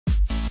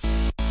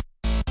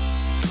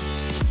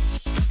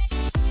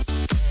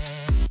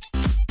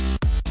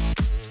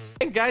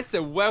Hey guys,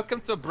 and welcome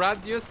to a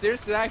brand new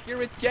series right here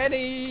with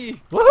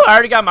Kenny! Woohoo, I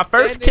already got my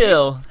first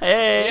kill!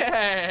 Hey!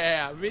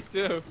 Yeah, me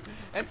too!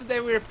 And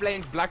today we're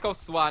playing Black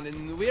Ops 1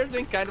 and we're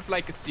doing kind of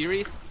like a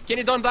series.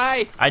 Kenny, don't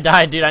die! I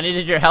died, dude. I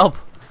needed your help.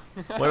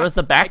 Where was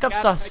the backup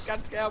I sauce?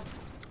 can't help.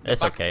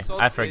 It's okay.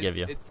 I forgive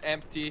you. It's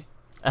empty.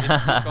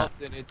 It's too cold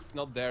and it's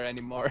not there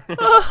anymore.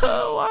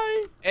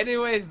 Why?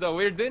 Anyways, though,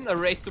 we're doing a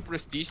Race to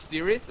Prestige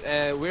series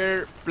and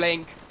we're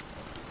playing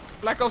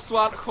Black Ops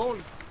 1. Holy.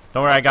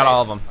 Don't worry, I got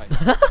all of them.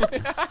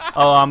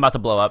 Oh, I'm about to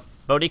blow up.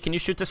 Bodhi, can you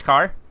shoot this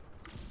car?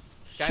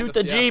 Shoot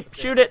the Jeep!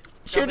 Okay. Shoot it!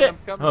 Shoot it!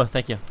 Oh,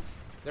 thank you.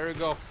 There we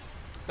go.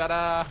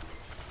 Ta-da!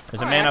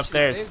 There's a man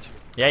upstairs. Saved you.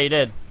 Yeah, you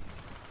did.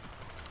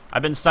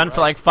 I've been stunned for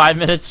like 5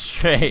 minutes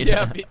straight.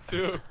 Yeah, me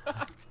too.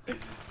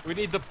 We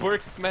need the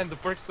perks, man. The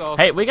perks off.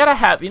 Hey, we gotta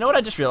have. You know what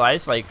I just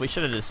realized? Like, we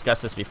should have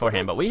discussed this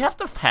beforehand, but we have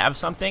to have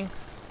something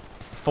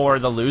for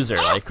the loser.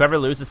 Like, whoever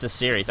loses this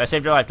series. I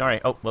saved your life. Don't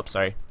worry. Oh, whoops,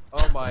 sorry.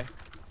 Oh my.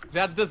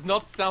 That does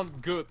not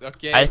sound good,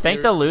 okay? I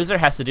think the loser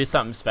has to do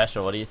something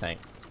special. What do you think?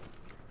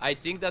 I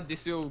think that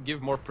this will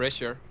give more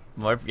pressure.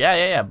 More?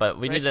 Yeah. But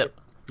we need to.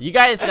 You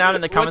guys down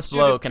in the comments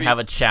below can have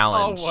a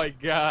challenge. Oh my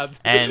god.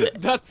 And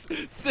that's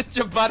such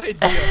a bad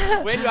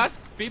idea. When you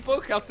ask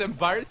people how to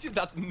embarrass you,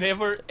 that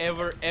never,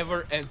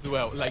 ever ends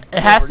well. Like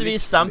it has to be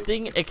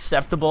something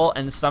acceptable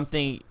and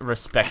something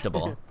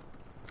respectable.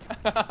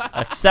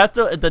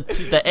 Acceptable.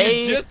 The A.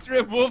 You just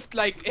removed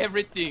like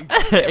everything.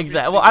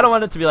 Exactly. Well, I don't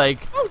want it to be like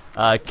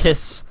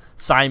kiss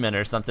Simon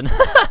or something.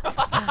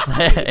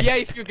 Yeah,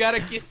 if you gotta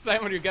kiss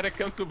Simon, you gotta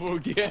come to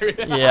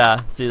Bulgaria.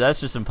 Yeah. See,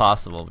 that's just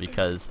impossible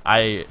because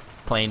I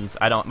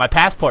don't. My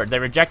passport. They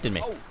rejected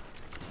me. Oh.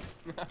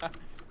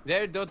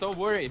 There, don't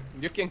worry.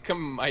 You can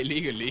come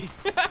illegally.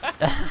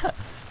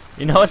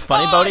 You know what's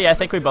funny, Bodhi? I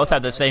think we both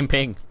have the same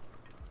ping.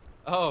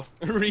 Oh,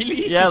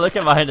 really? Yeah, look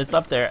at mine. It's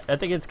up there. I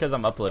think it's because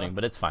I'm uploading,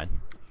 but it's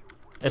fine.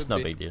 It's no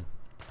big deal.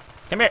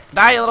 Come here.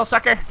 Die, you little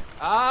sucker.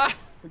 Ah!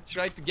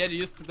 Try to get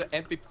used to the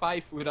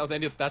MP5 without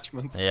any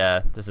attachments.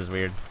 Yeah, this is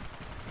weird.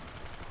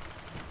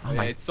 Oh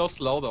yeah, it's so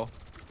slow though.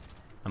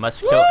 I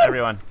must kill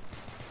everyone. Can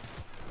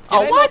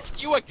Oh, I what? not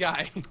kill a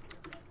guy?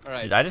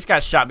 Alright. Dude, I just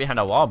got shot behind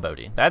a wall,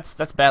 Bodhi. That's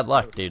bad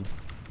luck, dude.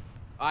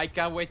 I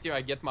can't wait till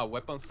I get my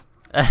weapons.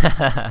 Come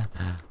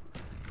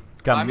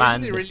I'm on.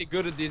 actually really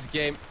good at this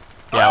game.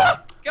 Yeah.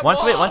 Ah,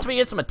 Once we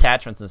get some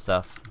attachments and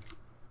stuff,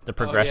 the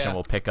progression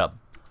will pick up.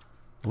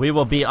 We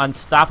will be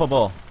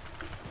unstoppable.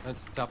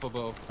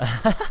 Unstoppable.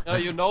 No,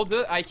 you know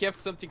I have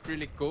something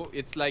really cool.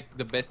 It's like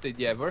the best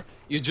idea ever.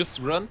 You just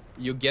run,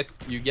 you get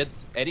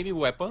enemy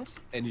weapons,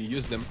 and you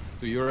use them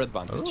to your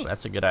advantage. Ooh,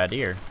 that's a good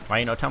idea. Why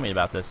you no tell me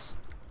about this?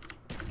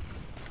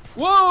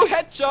 Whoa,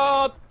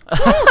 headshot!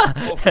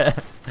 Oh.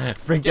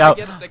 Freaked Can out.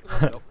 I get a second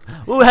one? Nope.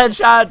 Ooh,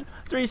 headshot!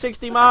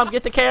 360 mom,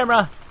 get the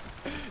camera.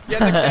 Get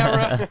the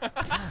camera.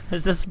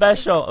 It's a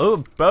special.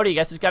 Ooh, Brody,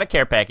 guess he's got a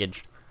care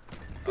package.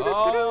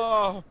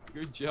 Oh,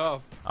 good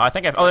job. Oh, I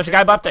think oh, there's a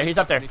guy up there. He's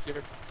up there.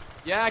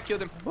 Yeah, I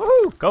killed him.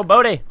 Woohoo! Go,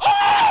 Bodhi.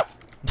 Oh!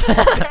 There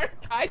are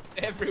guys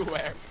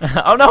everywhere.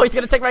 Oh no, he's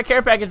gonna take my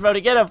care package,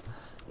 Bodhi. Get him.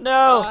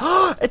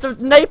 No. It's a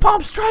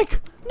napalm strike.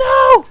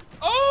 No.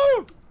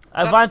 Oh!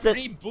 I That's want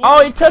free it. bullets.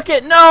 Oh, he took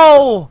it.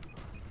 No.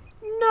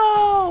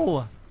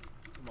 No.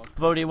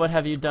 Bodhi, what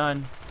have you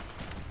done?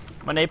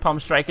 My napalm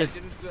strike is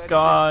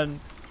gone.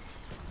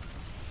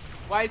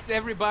 Why is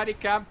everybody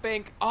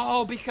camping?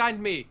 Oh,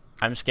 behind me.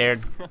 I'm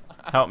scared.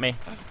 Help me.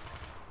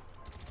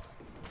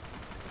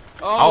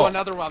 Oh, Oh.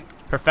 another one.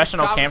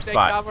 Professional camp Take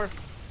spot. cover.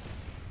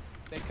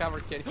 Take cover,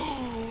 Kenny.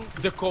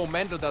 The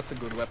commando, that's a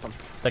good weapon.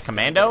 The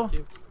commando?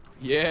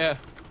 Yeah.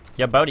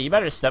 Yeah, Bodhi, you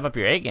better step up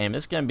your A game.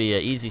 It's gonna be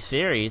an easy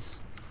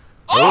series.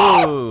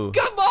 Oh! Ooh.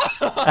 Come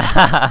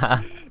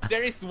on!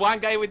 There is one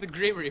guy with the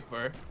Grim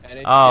Reaper.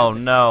 And Oh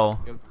no.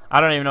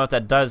 I don't even know what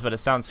that does, but it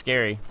sounds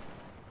scary.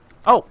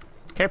 Oh,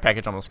 care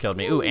package almost killed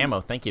me. Ooh,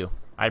 ammo, thank you.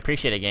 I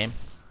appreciate it, game.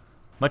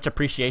 Much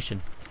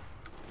appreciation.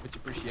 Much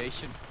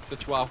appreciation.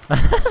 Such wow.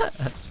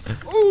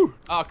 Ooh!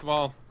 Oh, come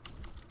on.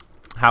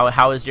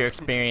 How is your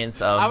experience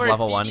of Our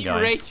level 1 TD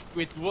going? rage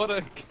quit. What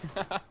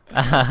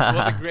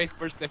a great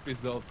first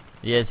episode.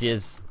 Yes.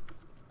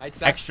 I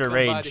tapped Extra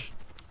somebody. rage.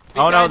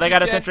 Oh no, Behind they you,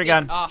 got a Ken. sentry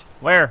gun. Ah,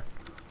 Where?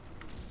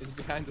 it's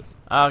behind us.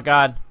 Oh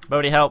god.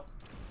 Bodhi, help.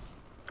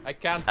 I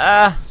can't.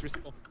 Ah. Just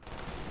respawn.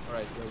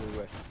 Alright,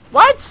 wait.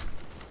 What?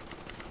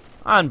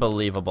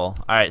 Unbelievable.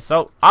 Alright,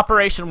 so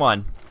Operation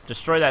 1.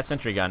 Destroy that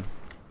sentry gun.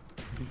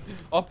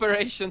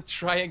 Operation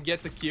try and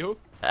get a kill.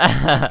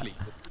 Ah!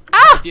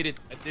 I did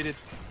it.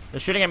 They're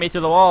shooting at me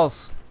through the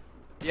walls.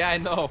 Yeah, I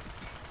know.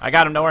 I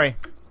got him, don't worry.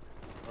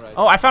 Alright.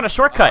 Oh, I found a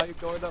shortcut. You're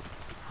going up.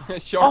 Oh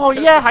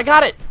Shortcut. yeah, I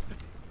got it.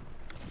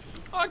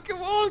 Oh,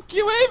 come on,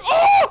 kill him!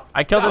 Oh!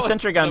 I killed That the was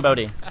sentry gun, dumb.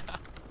 Bodhi.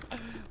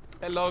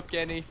 Hello,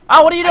 Kenny.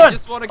 Oh, what are you doing? I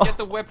just want to get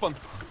the weapon.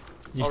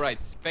 You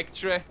Alright,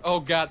 Spectre. Oh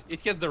god,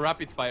 it has the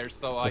rapid fire,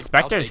 so The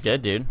Spectre's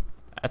good, dude.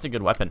 That's a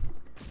good weapon.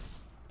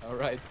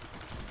 Alright.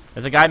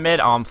 There's a guy mid.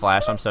 Oh, I'm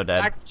flash. I'm so dead.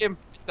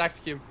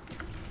 Attack him.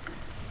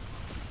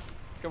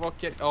 Come on,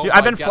 Kenny. Oh Dude,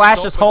 I've been God,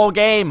 flashed so this much whole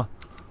game.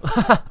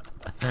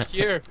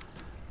 here.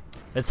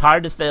 It's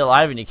hard to stay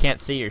alive and you can't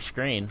see your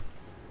screen.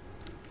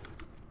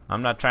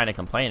 I'm not trying to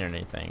complain or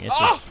anything. It's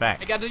just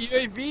facts. I got the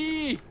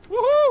UAV!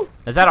 Woohoo!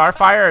 Is that our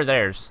fire or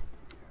theirs?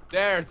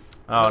 Theirs.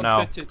 Oh, Don't no.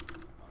 touch it.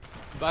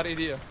 Bad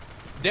idea.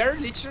 They're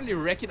literally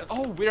wrecking.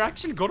 Oh, we're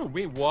actually gonna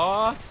win.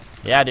 What?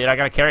 Yeah, dude, I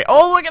gotta carry.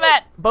 Oh, look at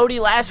that! Bodhi,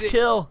 last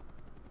kill.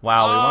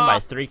 Wow, we won by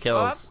 3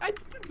 kills. I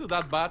didn't do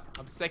that bad.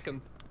 I'm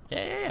second.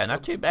 Yeah,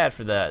 not too bad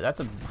for that. That's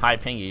a high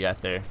ping you got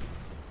there.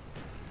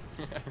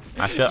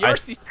 I feel.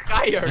 Yours is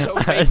higher.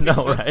 I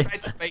know, right? Try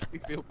to make me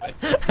feel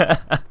better.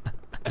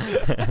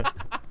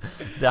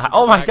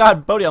 Oh my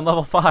God, Bodhi, I'm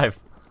level 5.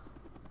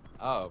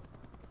 Oh.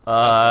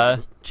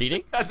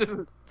 Cheating?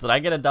 Did Did I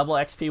get a double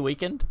XP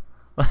weekend?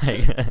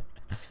 Like, I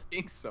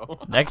think so.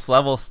 next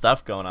level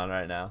stuff going on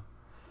right now.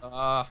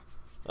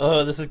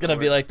 Oh, this is gonna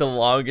be like the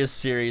longest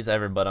series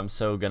ever, but I'm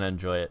so gonna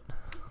enjoy it.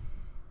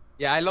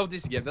 Yeah, I love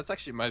this game. That's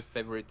actually my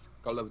favorite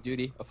Call of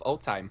Duty of all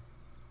time.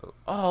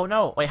 Oh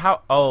no! Wait,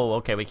 how? Oh,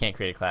 okay, we can't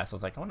create a class. I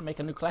was like, I want to make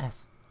a new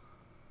class.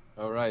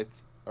 All right.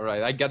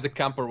 I got the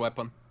camper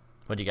weapon.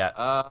 What do you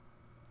got?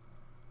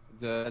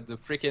 The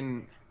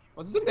freaking,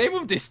 what's the name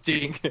of this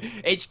thing?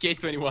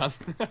 HK21.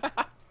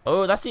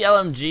 Oh, that's the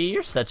LMG.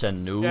 You're such a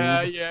noob.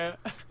 Yeah.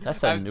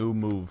 That's a new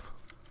move.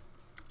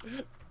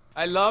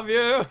 I love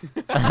you.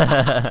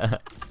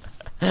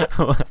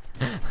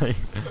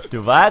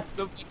 Do what?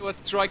 Somebody was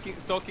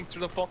talking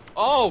through the phone.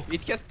 Oh,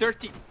 it has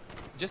 30,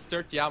 just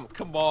 30 ammo.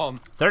 Come on.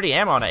 30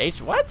 ammo on a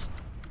H. What?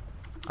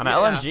 On an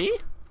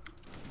LMG?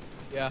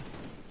 Yeah,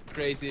 it's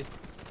crazy.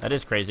 That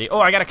is crazy.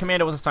 Oh, I got a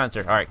commando with a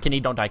silencer. All right, Kenny,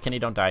 don't die. Kenny,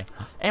 don't die.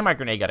 And my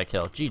grenade got a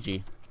kill.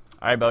 GG.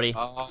 All right, Bodhi.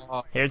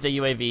 Here's a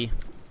UAV.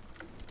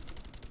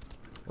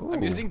 Ooh.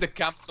 I'm using the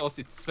camp sauce.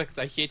 It sucks.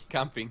 I hate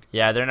camping.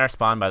 Yeah, they're in our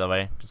spawn, by the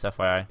way. Just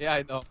FYI. Yeah,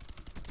 I know.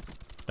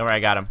 Don't worry, I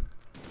got him.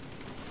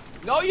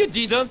 No, you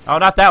didn't. Oh,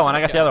 not that one.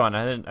 I got the other one.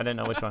 I didn't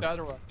know which one. The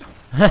other one.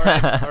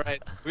 All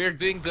right. We're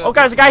doing the. Oh,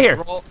 guys, a guy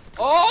here.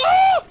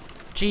 Oh!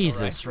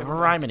 Jesus, All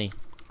Rimini.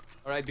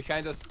 All right,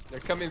 behind us. They're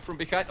coming from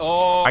behind.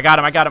 Oh! I got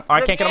him. Oh,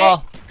 I can't get them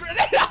all.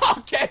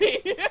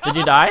 Okay. Did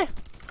you die?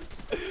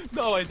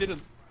 No, I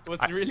didn't. It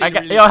was really,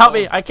 really Yo, help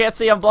me. I can't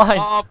see. I'm blind.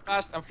 Oh,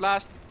 flashed. I'm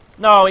flashed.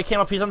 No, he came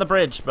up. He's on the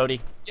bridge,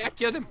 Bodhi. Yeah,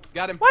 killed him.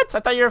 Got him. What? I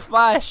thought you were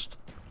flashed.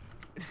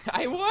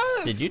 I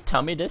was. Did you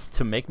tell me this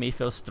to make me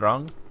feel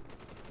strong?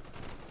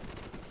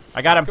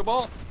 I got him. Come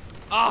on.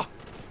 Ah.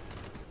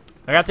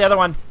 I got the other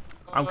one.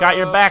 I've got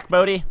your back,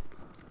 Bodhi.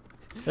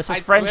 This is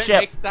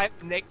friendship. Swear,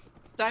 next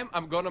time,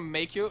 I'm gonna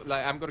make you,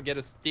 like, I'm gonna get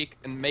a stick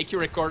and make you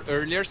record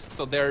earlier,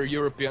 so they're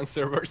European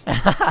servers.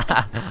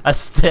 A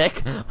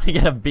stick? You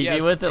gonna beat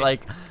me with stick. it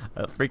like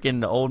a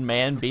freaking old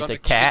man beats a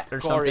cat or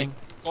something?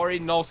 Corey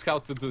knows how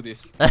to do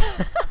this.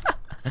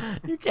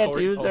 You can't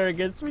use her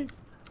against me.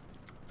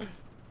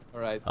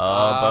 Alright.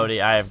 Oh,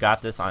 Bodhi, I have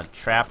got this on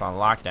trap on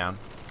lockdown.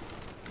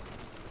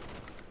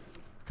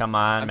 Come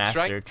on,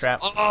 master trap.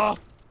 Oh!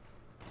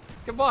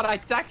 Come on,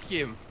 attack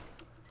him.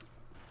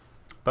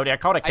 Bodhi, I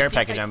called a care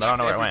package on, but I don't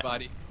know where it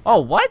went.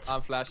 Oh, what?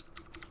 I'm flashed.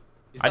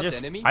 Is that the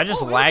enemy? I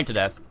just lagged to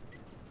death.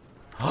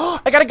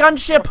 I got a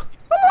gunship!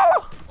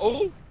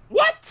 Oh,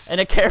 what?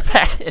 And a care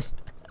package.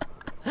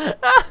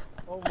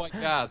 Oh my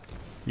god.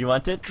 You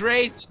want it? That's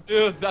crazy,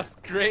 dude. That's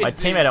crazy. My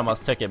teammate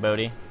almost took it,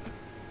 Bodhi.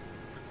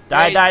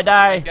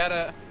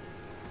 Die.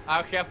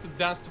 I'll have to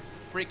dance to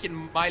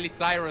freaking Miley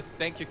Cyrus.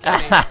 Thank you,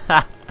 Kenny.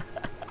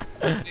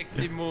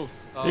 Sexy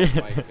moves. Oh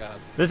my god.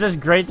 This is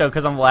great though,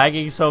 because I'm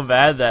lagging so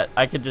bad that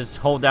I could just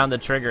hold down the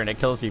trigger and it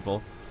kills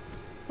people.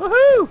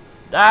 Woohoo!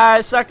 Die,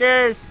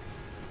 suckers!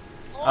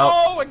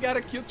 Oh, I got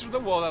a kill through the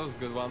wall. That was a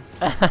good one.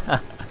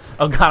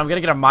 Oh god, I'm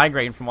gonna get a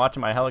migraine from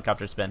watching my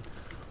helicopter spin.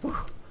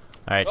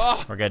 Alright,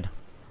 we're good.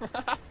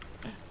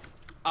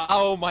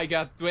 Oh my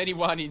god,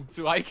 21 in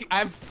 2.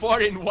 I'm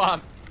 4 in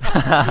 1.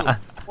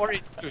 4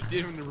 in 2. Didn't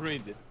even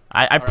ruin it.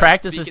 I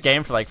practiced this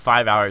game for like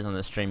 5 hours on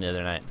the stream the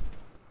other night.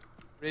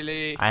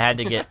 Really? I had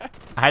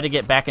to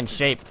get back in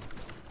shape.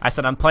 I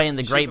said I'm playing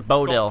the great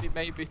Bodil.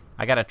 Maybe.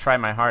 I gotta try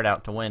my heart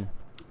out to win,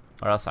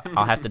 or else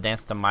I'll have to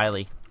dance to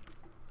Miley.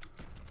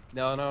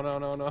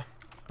 No.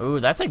 Ooh,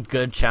 that's a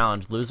good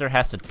challenge. Loser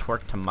has to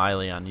twerk to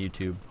Miley on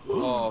YouTube.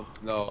 Oh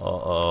no.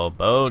 Uh-oh,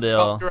 Bodil. It's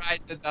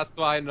copyrighted, that's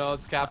why I know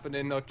it's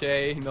happening,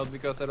 okay? Not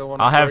because I don't want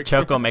to. I'll have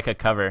Choco make a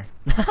cover.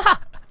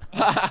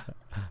 That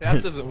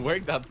doesn't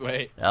work that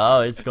way.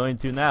 Oh, it's going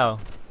to now.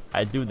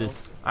 I do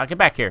this. Get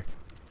back here.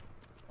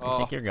 Where do you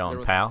think you're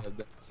going, pal?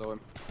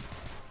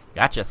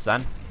 Gotcha,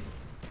 son.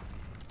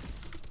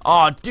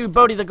 Oh, dude,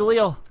 Bodhi, the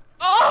Galil.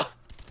 Oh!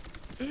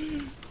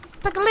 The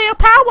Galil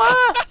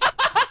power!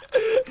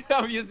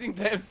 I'm using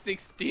the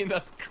M16,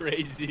 that's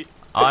crazy.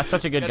 Oh, that's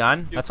such a good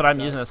gun. That's what I'm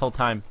using this whole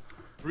time.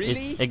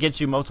 Really? It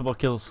gets you multiple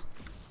kills.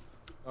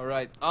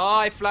 Alright. Oh,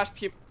 I flashed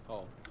him.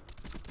 Oh.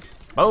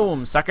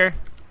 Boom, sucker.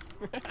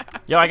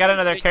 Yo, I got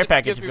another care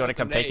package if you want to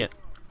come take it.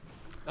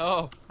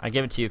 Oh. I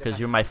give it to you because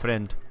you're my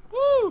friend.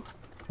 Woo!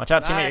 Watch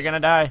out, teammate, you're gonna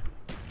die.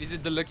 Is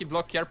it the Lucky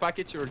Block care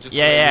package or just...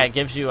 Yeah, it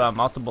gives you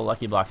multiple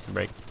lucky blocks to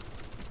break.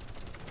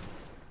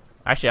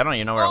 Actually, I don't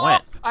even know where it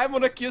went. I'm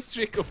on a kill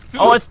streak of 2.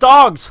 Oh, it's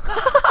dogs!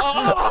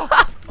 Oh!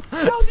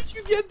 How did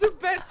you get the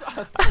best?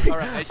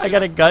 Alright, I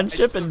got a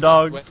gunship and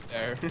dogs.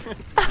 There to get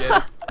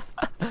it.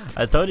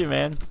 I told you,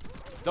 man.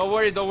 Don't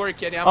worry,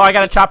 Kenny. Oh, I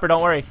got a chopper.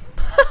 Don't worry.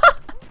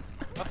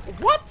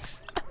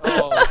 What?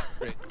 Oh,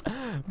 great.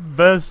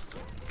 Best.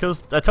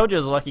 Cause I told you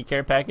it was a lucky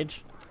care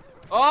package.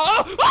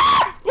 Oh!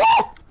 Ah!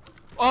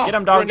 Oh, get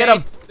him, dog.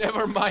 Grenades. Get him.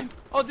 Never mind.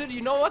 Oh, dude,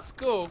 you know what's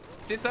cool?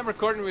 Since I'm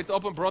recording with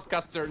Open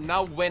Broadcaster,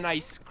 now when I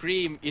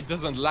scream, it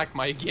doesn't lag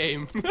my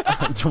game.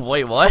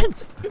 Wait,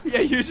 what?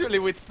 Yeah, usually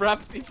with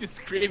fraps, if you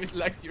scream, it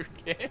lags your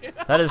game.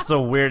 That is the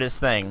weirdest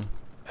thing.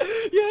 Yeah,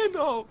 I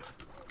know.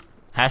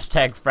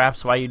 Hashtag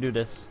fraps, why you do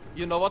this?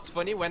 You know what's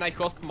funny? When I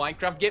host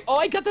Minecraft game, oh,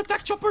 I got the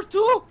attack chopper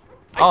too.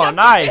 Oh,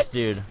 nice,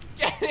 dude.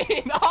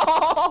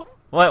 No.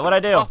 What I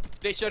do? Oh,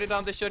 they shut it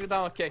down. They shut it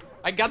down. Okay,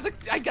 I got the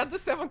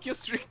 7-kill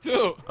streak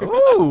too.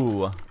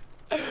 Ooh.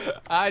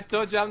 I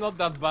told you I'm not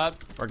that bad.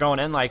 We're going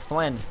in like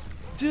Flynn.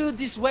 Dude,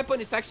 this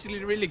weapon is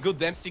actually really good.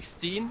 The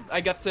M16.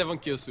 I got 7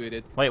 kills with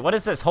it. Wait, what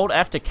is this? Hold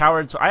F to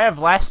cowards. I have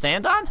last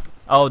stand on?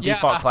 Oh, yeah,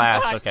 default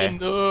class. Okay.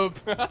 Noob.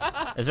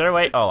 Is there a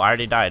way? Oh, I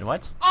already died.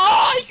 What?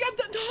 Oh, I got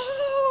the. No,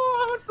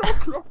 I was so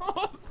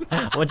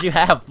close. What'd you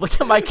have? Look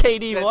at my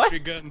KD. What?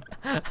 Gun.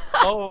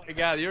 Oh my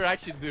God, you're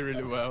actually doing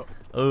really well.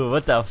 Ooh,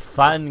 what a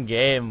fun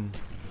game.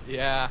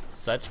 Yeah.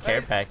 Such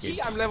care package.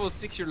 See, I'm level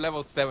 6, you're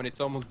level 7.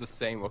 It's almost the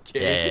same,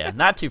 okay? Yeah.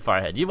 Not too far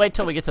ahead. You wait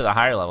till we get to the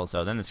higher levels,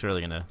 though. Then it's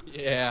really gonna.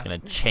 Yeah. It's gonna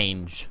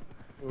change.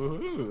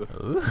 Ooh.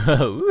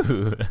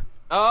 Ooh.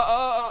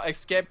 Oh!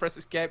 Escape. Press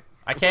escape.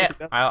 I can't.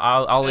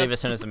 I'll leave as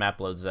soon as the map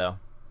loads, though.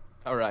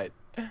 All right.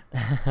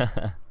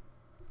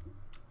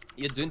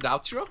 You doing the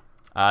outro?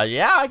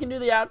 Yeah, I can do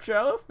the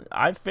outro.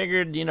 I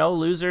figured, you know,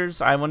 losers,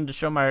 I wanted to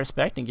show my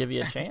respect and give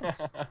you a chance.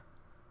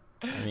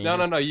 I mean,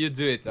 no, you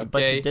do it, okay?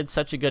 But you did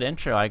such a good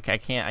intro. I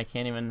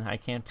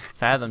can't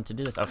fathom to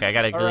do this. Okay, I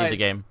gotta leave the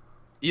game.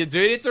 You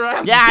doing it,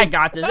 right? Yeah, I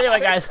got this. Anyway,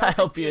 guys, I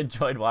hope you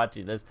enjoyed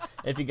watching this.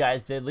 If you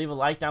guys did, leave a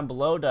like down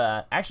below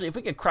to actually, if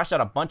we could crush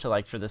out a bunch of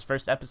likes for this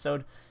first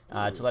episode,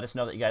 to let us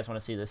know that you guys want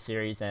to see this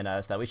series and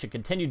so that we should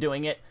continue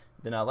doing it.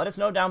 Then let us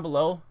know down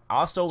below.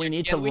 Also, we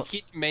need to. Can we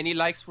hit many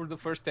likes for the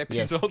first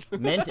episode?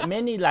 Yes.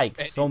 many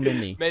likes, so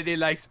many. Many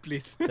likes,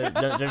 please.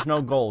 There's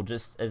no goal,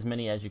 just as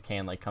many as you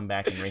can. Like, come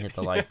back and re-hit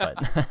the like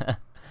button.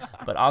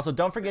 But also,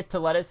 don't forget to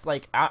let us,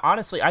 like,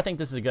 honestly, I think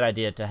this is a good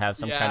idea to have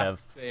some kind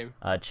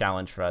of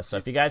challenge for us. So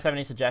if you guys have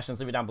any suggestions,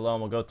 leave it down below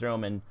and we'll go through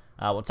them and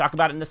we'll talk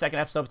about it in the second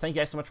episode. But thank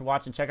you guys so much for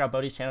watching. Check out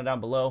Bodhi's channel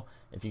down below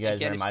if you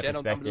guys are in my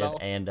perspective.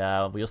 And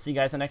we'll see you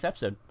guys in the next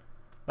episode.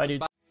 Bye,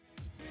 dudes.